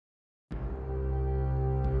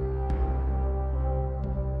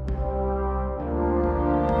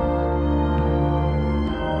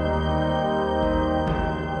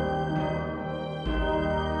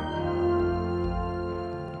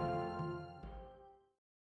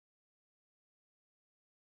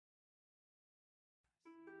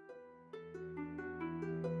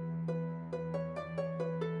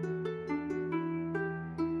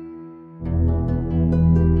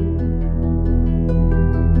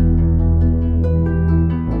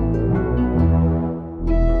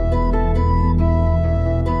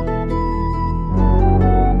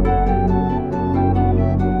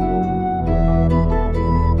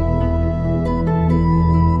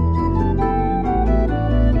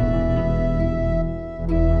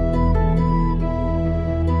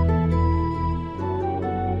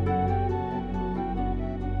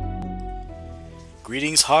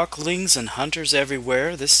Greetings, hawklings and hunters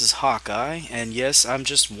everywhere. This is Hawkeye, and yes, I'm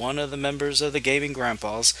just one of the members of the Gaming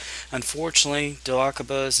Grandpas. Unfortunately,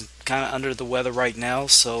 Dulakaba is kind of under the weather right now,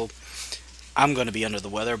 so I'm going to be under the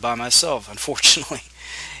weather by myself, unfortunately.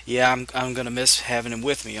 Yeah, I'm going to miss having him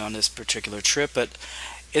with me on this particular trip, but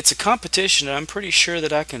it's a competition and I'm pretty sure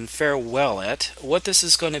that I can fare well at. What this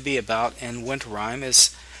is going to be about in Whiterime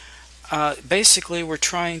is basically, we're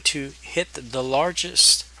trying to hit the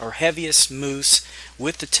largest or heaviest moose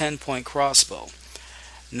with the 10-point crossbow.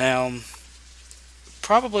 Now,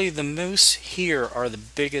 probably the moose here are the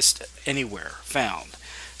biggest anywhere found.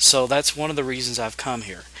 So that's one of the reasons I've come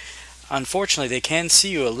here. Unfortunately, they can see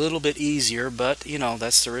you a little bit easier, but you know,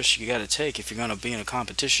 that's the risk you got to take if you're going to be in a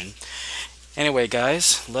competition. Anyway,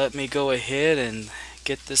 guys, let me go ahead and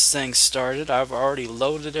get this thing started. I've already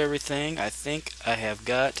loaded everything. I think I have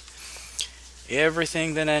got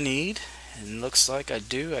everything that I need, and looks like I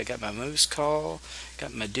do. I got my moose call,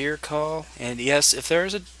 got my deer call, and yes, if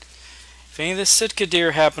any of the Sitka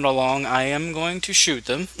deer happen along, I am going to shoot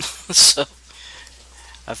them. So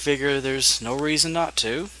I figure there's no reason not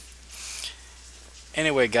to.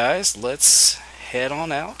 Anyway, guys, let's head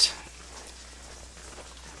on out.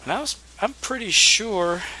 And I'm pretty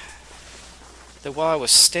sure that while I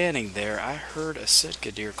was standing there, I heard a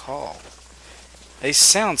Sitka deer call. They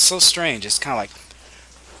sound so strange. It's kind of like,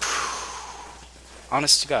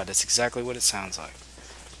 honest to God, that's exactly what it sounds like.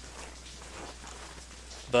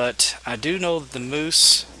 But I do know that the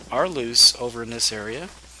moose are loose over in this area.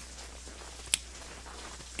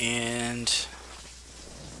 And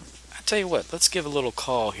I tell you what, let's give a little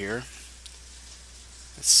call here.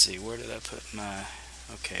 Let's see, where did I put my...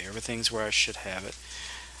 Okay, everything's where I should have it.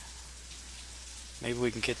 Maybe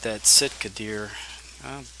we can get that Sitka deer...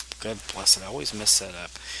 Oh, God bless it, I always mess that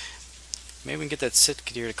up. Maybe we can get that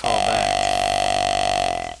Sitka deer to call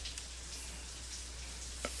back.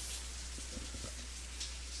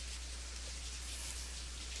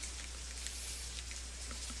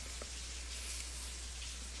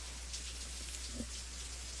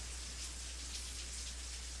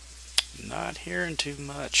 Not hearing too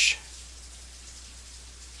much.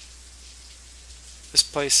 This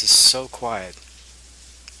place is so quiet.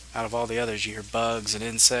 Out of all the others, you hear bugs and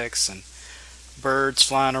insects and birds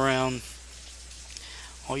flying around.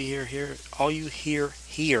 All you hear here, all you hear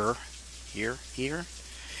here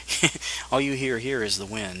is the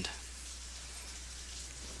wind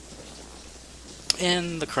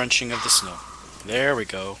and the crunching of the snow. There we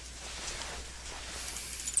go.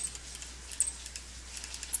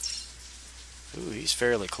 Ooh, he's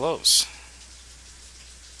fairly close.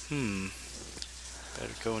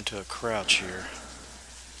 Better go into a crouch here.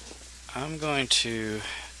 I'm going to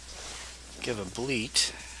give a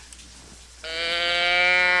bleat.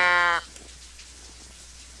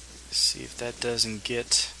 See if that doesn't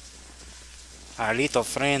get our little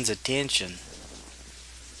friend's attention.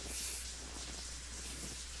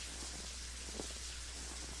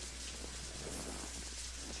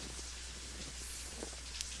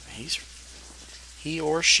 He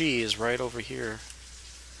or she is right over here.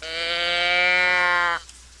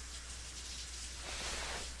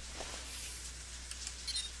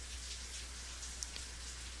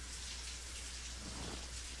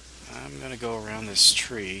 I'm gonna go around this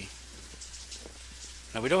tree.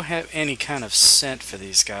 Now we don't have any kind of scent for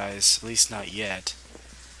these guys, at least not yet.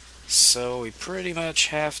 So we pretty much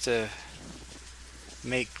have to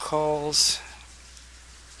make calls.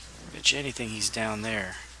 Bet you anything he's down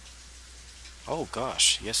there. Oh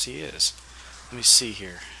gosh, yes he is. Let me see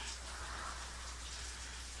here.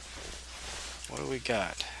 What do we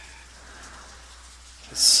got?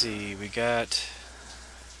 Let's see, we got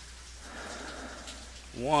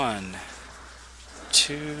 1,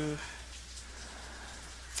 2,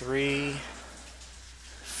 3,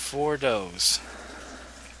 4 does.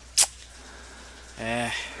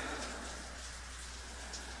 As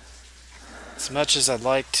much as I'd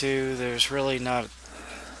like to, there's really not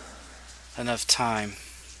enough time.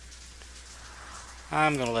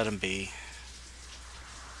 I'm gonna let him be.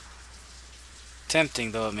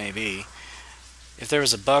 Tempting though it may be. If there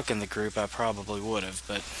was a buck in the group, I probably would have,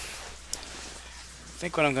 but I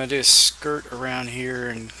think what I'm gonna do is skirt around here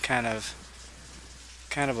and kind of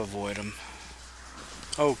avoid them.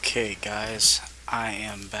 Okay, guys, I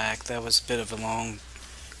am back. That was a bit of a long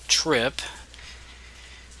trip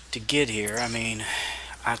to get here. I mean,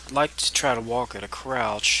 I'd like to try to walk at a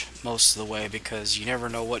crouch most of the way because you never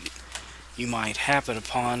know what you might happen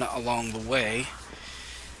upon along the way.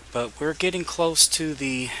 But we're getting close to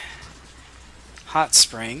the hot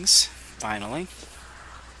springs, finally.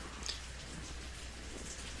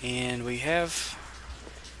 And we have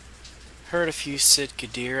heard a few Sitka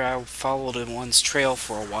deer. I followed in one's trail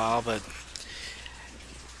for a while, but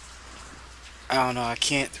I don't know, I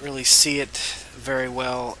can't really see it very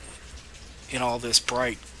well in all this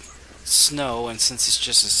bright snow, and since it's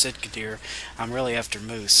just a Sitka deer, I'm really after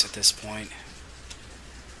moose at this point.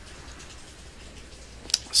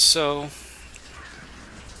 So,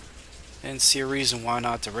 didn't see a reason why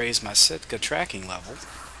not to raise my Sitka tracking level.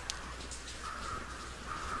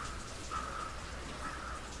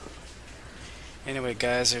 Anyway,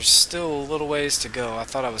 guys, there's still a little ways to go. I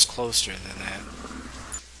thought I was closer than that.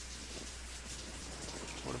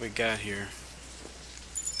 What do we got here?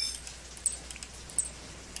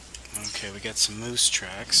 Okay, we got some moose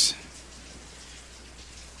tracks.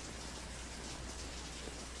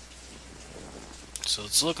 So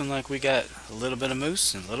it's looking like we got a little bit of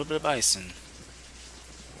moose and a little bit of bison.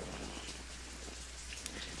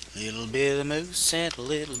 Little bit of moose and a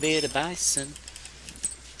little bit of bison.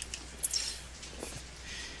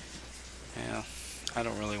 Well, I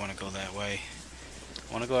don't really want to go that way.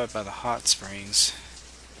 I want to go out by the hot springs.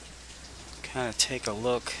 Kind of take a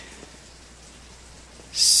look.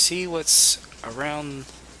 See what's around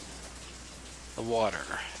the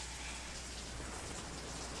water.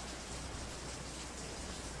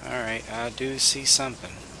 Alright, I do see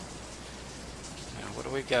something. Now, what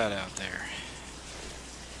do we got out there?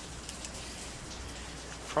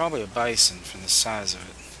 Probably a bison from the size of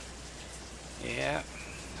it. Yeah,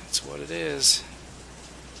 that's what it is.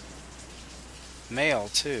 Male,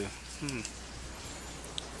 too.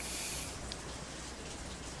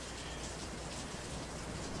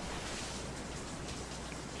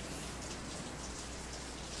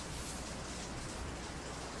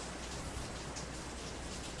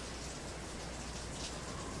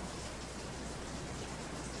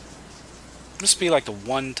 Must be like the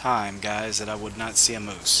one time, guys, that I would not see a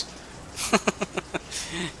moose.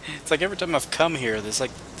 It's like every time I've come here, there's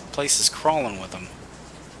like the place is crawling with them.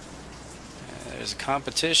 There's a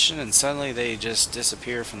competition, and suddenly they just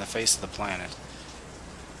disappear from the face of the planet.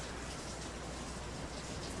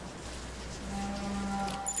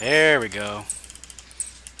 There we go.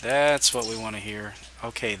 That's what we want to hear.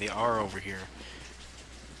 Okay, they are over here.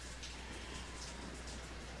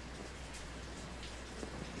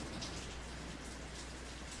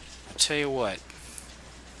 Tell you what,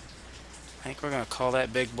 I think we're gonna call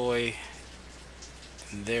that big boy,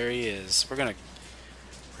 and there he is. We're gonna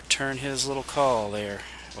return his little call there.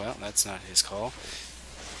 Well, that's not his call.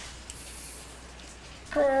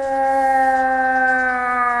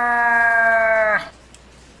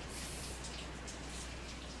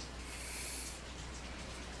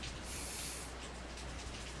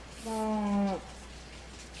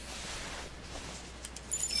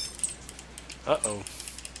 Uh-oh.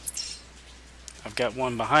 I've got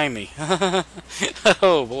one behind me.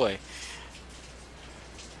 Oh boy.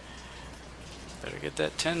 Better get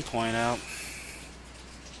that 10 point out.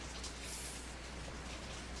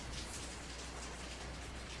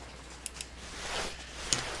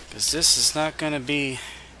 Because this is not going to be...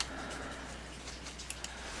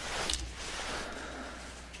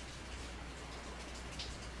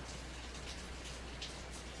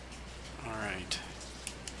 Alright.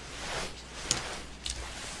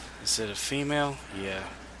 Is it a female? Yeah.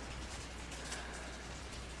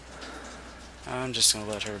 I'm just going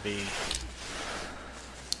to let her be.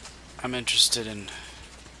 I'm interested in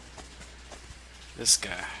this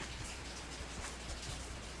guy.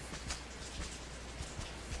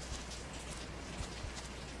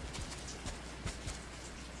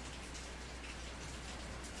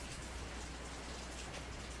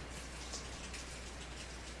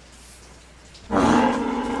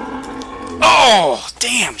 Oh,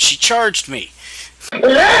 damn, she charged me.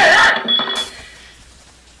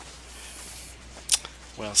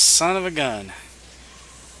 Well, son of a gun.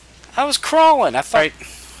 I was crawling. I thought... Right.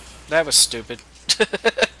 That was stupid.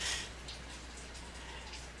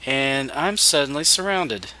 And I'm suddenly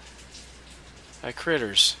surrounded by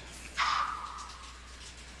critters.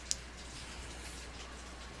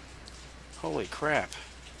 Holy crap.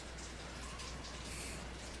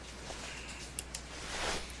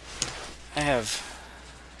 I have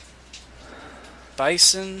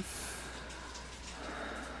bison,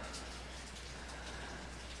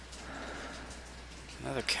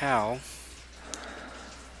 another cow.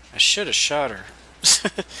 I should have shot her.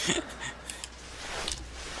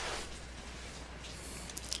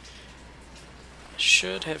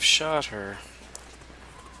 Should have shot her.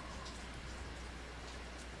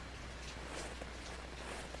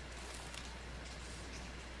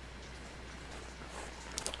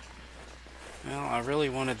 Well, I really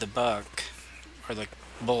wanted the buck, or the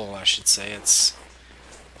bull, I should say. It's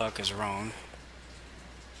buck is wrong.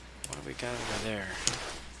 What do we got over there?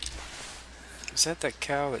 Is that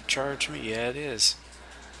cow that charged me? Yeah, it is.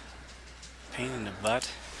 Pain in the butt.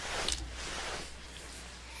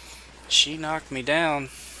 She knocked me down.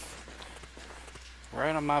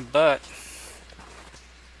 Right on my butt.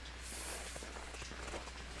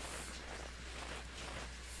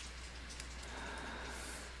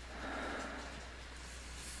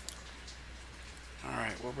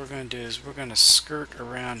 Alright, what we're going to do is we're going to skirt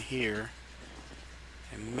around here.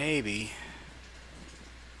 And maybe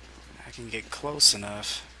I can get close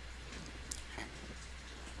enough.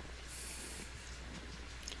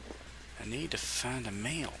 I need to find a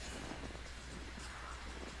male.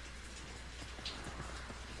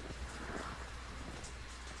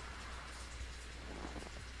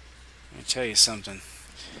 Let me tell you something.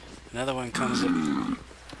 Another one comes up.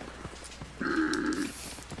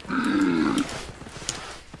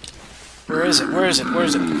 Where is it? Where is it? Where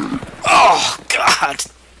is it? Oh, God!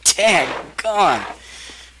 Daggone!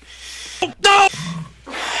 No!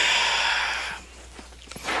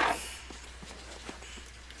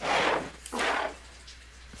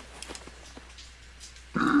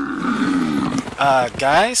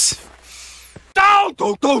 Guys?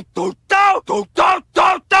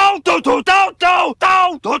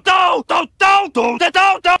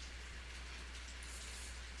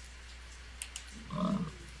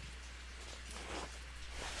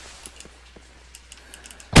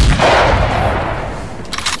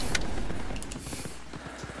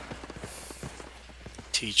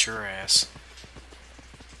 Teach your ass.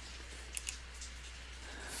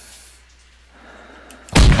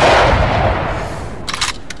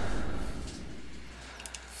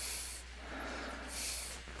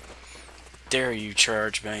 Dare you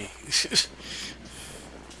charge me?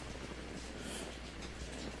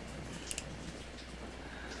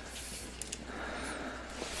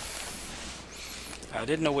 I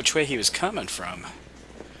didn't know which way he was coming from.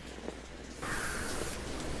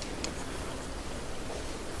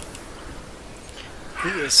 He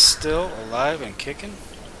is still alive and kicking?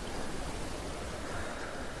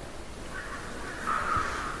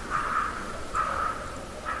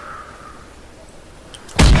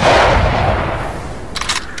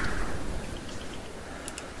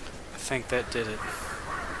 I think that did it.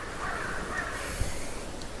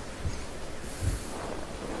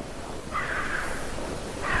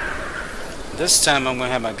 This time I'm going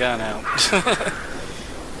to have my gun out.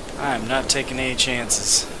 I am not taking any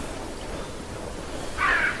chances.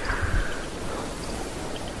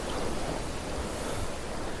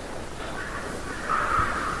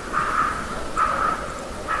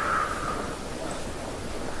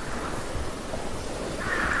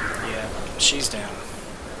 Yeah, she's down.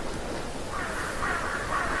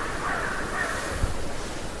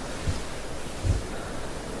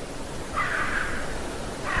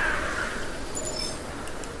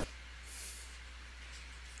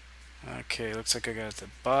 Okay, looks like I got the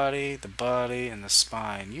body, and the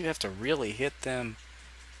spine. You have to really hit them.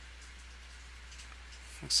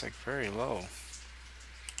 Looks like very low.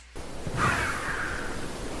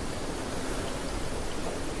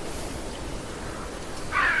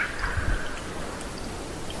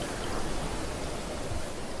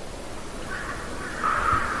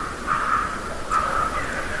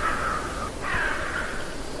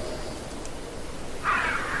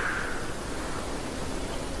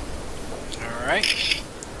 Alright.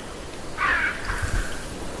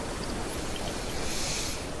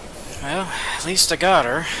 Well, at least I got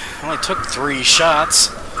her. I only took 3 shots.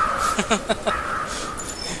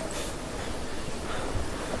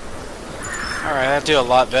 Alright, I do a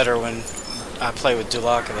lot better when I play with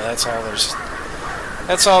Dulakaba. That's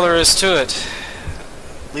all there is to it.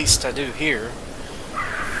 At least I do here.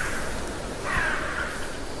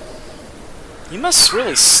 You must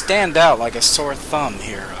really stand out like a sore thumb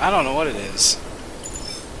here. I don't know what it is.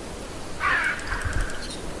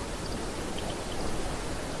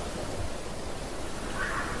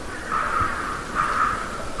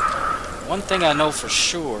 One thing I know for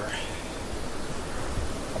sure,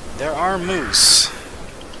 there are moose,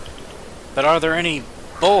 but are there any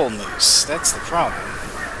bull moose? That's the problem.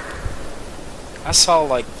 I saw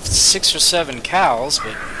like 6 or 7 cows,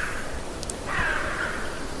 but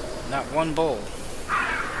not one bull.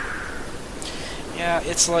 Yeah,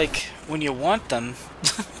 it's like when you want them,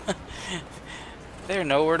 they're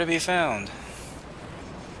nowhere to be found.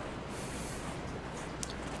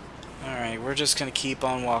 Alright, we're just gonna keep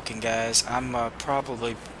on walking, guys. I'm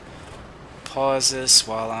probably pause this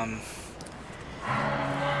while I'm...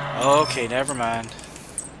 Okay, never mind.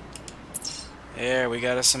 There, we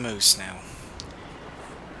got us a moose now.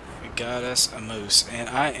 We got us a moose, and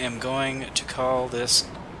I am going to call this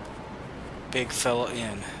big fella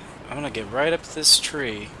in. I'm gonna get right up this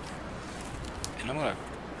tree, and I'm gonna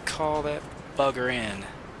call that bugger in.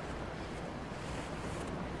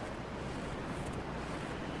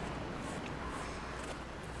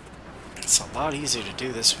 It's a lot easier to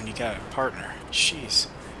do this when you got a partner. Jeez.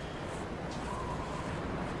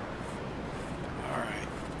 Alright.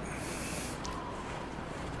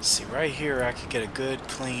 See, right here I could get a good,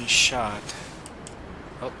 clean shot.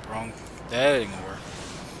 Oh, wrong. That ain't gonna work.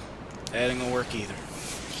 That ain't gonna work either.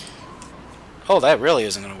 Oh, that really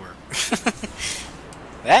isn't gonna work.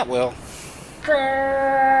 That will.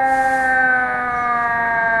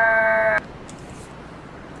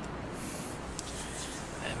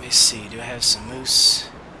 Let me see. Do I have some moose?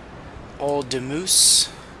 All de moose?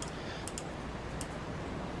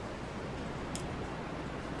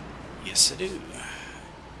 Yes, I do.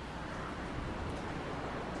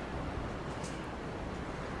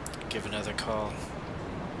 Give another call.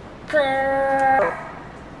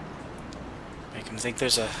 Make him think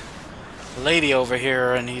there's a lady over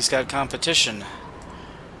here and he's got competition.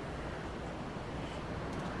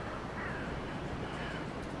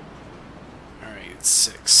 Alright,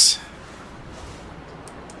 6.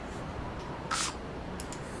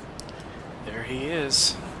 There he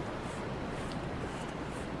is.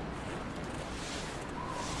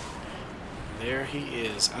 There he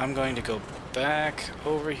is. I'm going to go back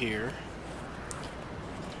over here.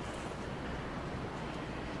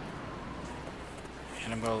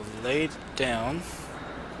 And I'm going to lay it down.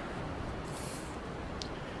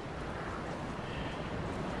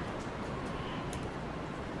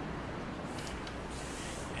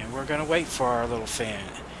 And we're going to wait for our little fan.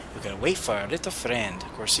 We're going to wait for our little friend.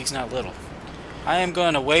 Of course, he's not little. I am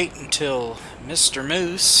going to wait until Mr.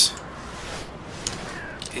 Moose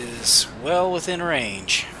is well within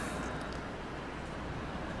range.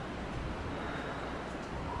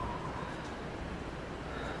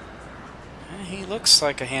 He looks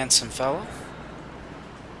like a handsome fellow.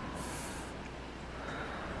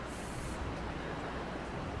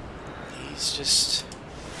 He's just...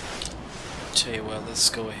 I'll tell you what, let's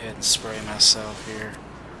go ahead and spray myself here.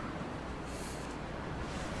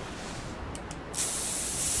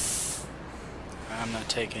 I'm not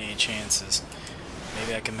taking any chances.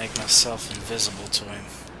 Maybe I can make myself invisible to him.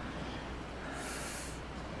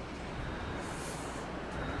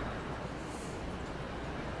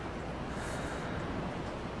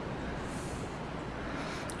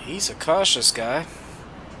 He's a cautious guy.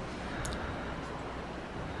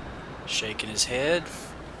 Shaking his head.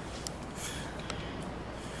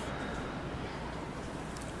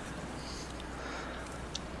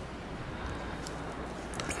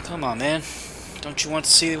 Come on, man. Don't you want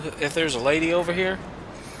to see if there's a lady over here?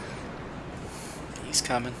 He's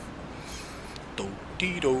coming.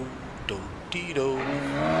 Do-dee-do, do-dee-do.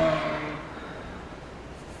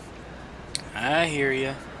 I hear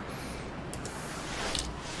ya.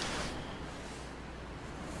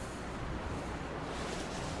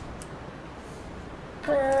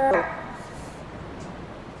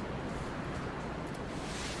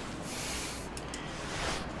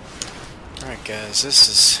 Alright guys,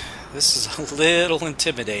 this is a little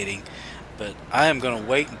intimidating, but I am going to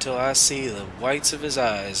wait until I see the whites of his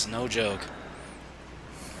eyes, no joke.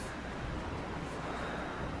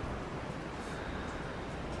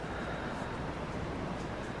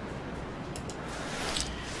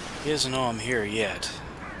 He doesn't know I'm here yet.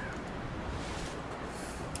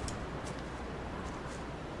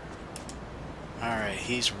 Alright,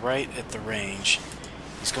 he's right at the range.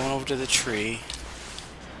 He's going over to the tree.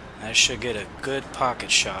 I should get a good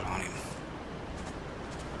pocket shot on him.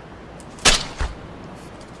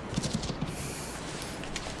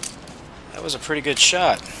 That was a pretty good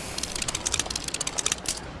shot. I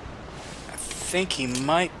think he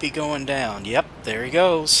might be going down. Yep, there he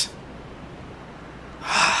goes.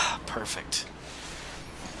 Ah, perfect.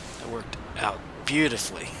 That worked out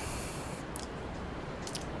beautifully.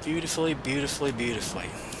 Beautifully, beautifully, beautifully.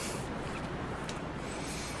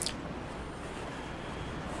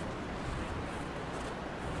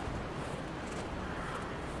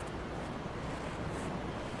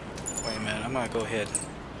 Wait a minute, I'm gonna go ahead.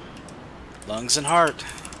 Lungs and heart.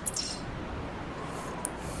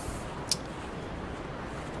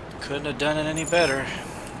 Couldn't have done it any better.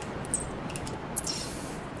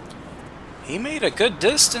 He made a good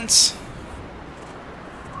distance.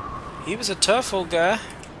 He was a tough old guy.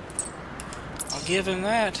 I'll give him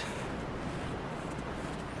that.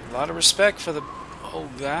 A lot of respect for the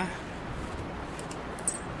old guy.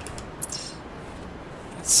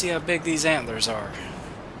 Let's see how big these antlers are.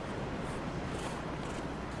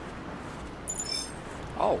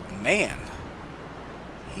 Oh man,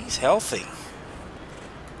 he's healthy.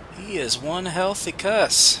 He is one healthy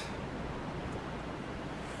cuss.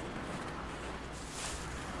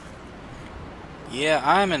 Yeah,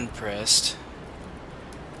 I'm impressed.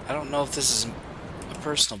 I don't know if this is a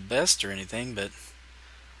personal best or anything, but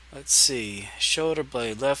let's see. Shoulder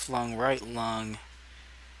blade, left lung, right lung.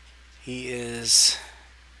 He is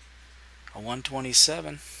a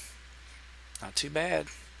 127. Not too bad.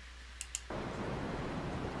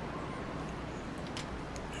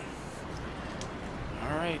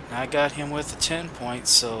 Alright, I got him with a 10 point,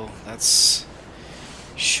 so that's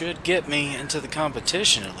should get me into the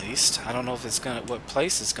competition at least. I don't know if it's gonna what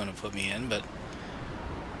place it's gonna put me in, but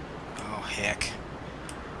oh heck.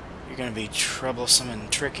 You're gonna be troublesome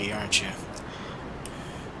and tricky, aren't you?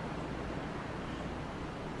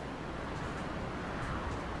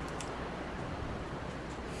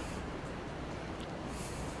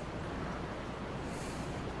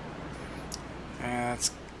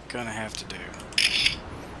 That's gonna have to do.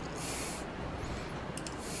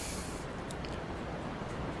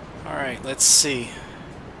 Alright, let's see.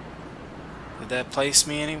 Did that place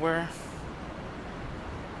me anywhere?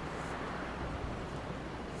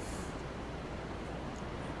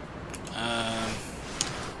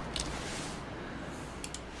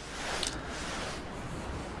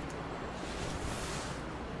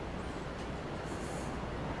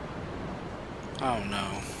 Oh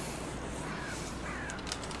no.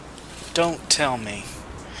 Don't tell me.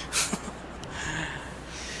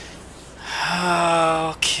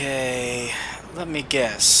 Okay, let me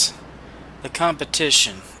guess. The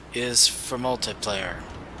competition is for multiplayer.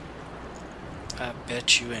 I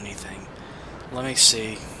bet you anything. Let me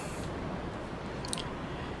see.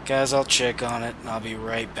 Guys, I'll check on it and I'll be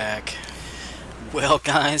right back. Well,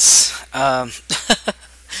 guys, that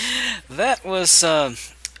was a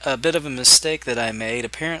bit of a mistake that I made.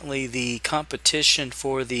 Apparently, the competition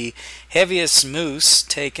for the heaviest moose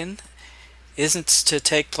taken isn't to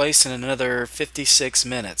take place in another 56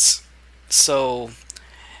 minutes. So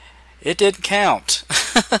it didn't count.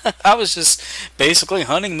 I was just basically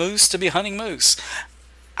hunting moose to be hunting moose.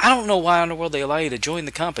 I don't know why in the world they allow you to join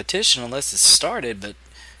the competition unless it's started, but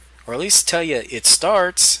or at least tell you it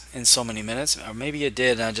starts in so many minutes, or maybe it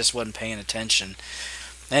did and I just wasn't paying attention.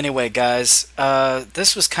 Anyway, guys,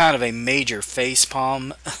 this was kind of a major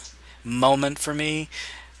facepalm moment for me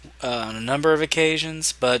on a number of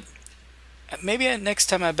occasions, but maybe next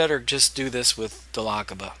time I better just do this with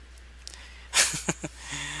Dulakaba.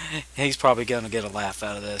 He's probably going to get a laugh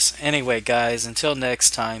out of this. Anyway, guys, until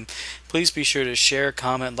next time, please be sure to share,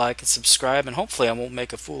 comment, like, and subscribe, and hopefully I won't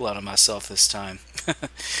make a fool out of myself this time.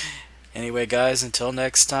 Anyway, guys, until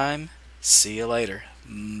next time, see you later.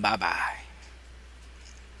 Bye-bye.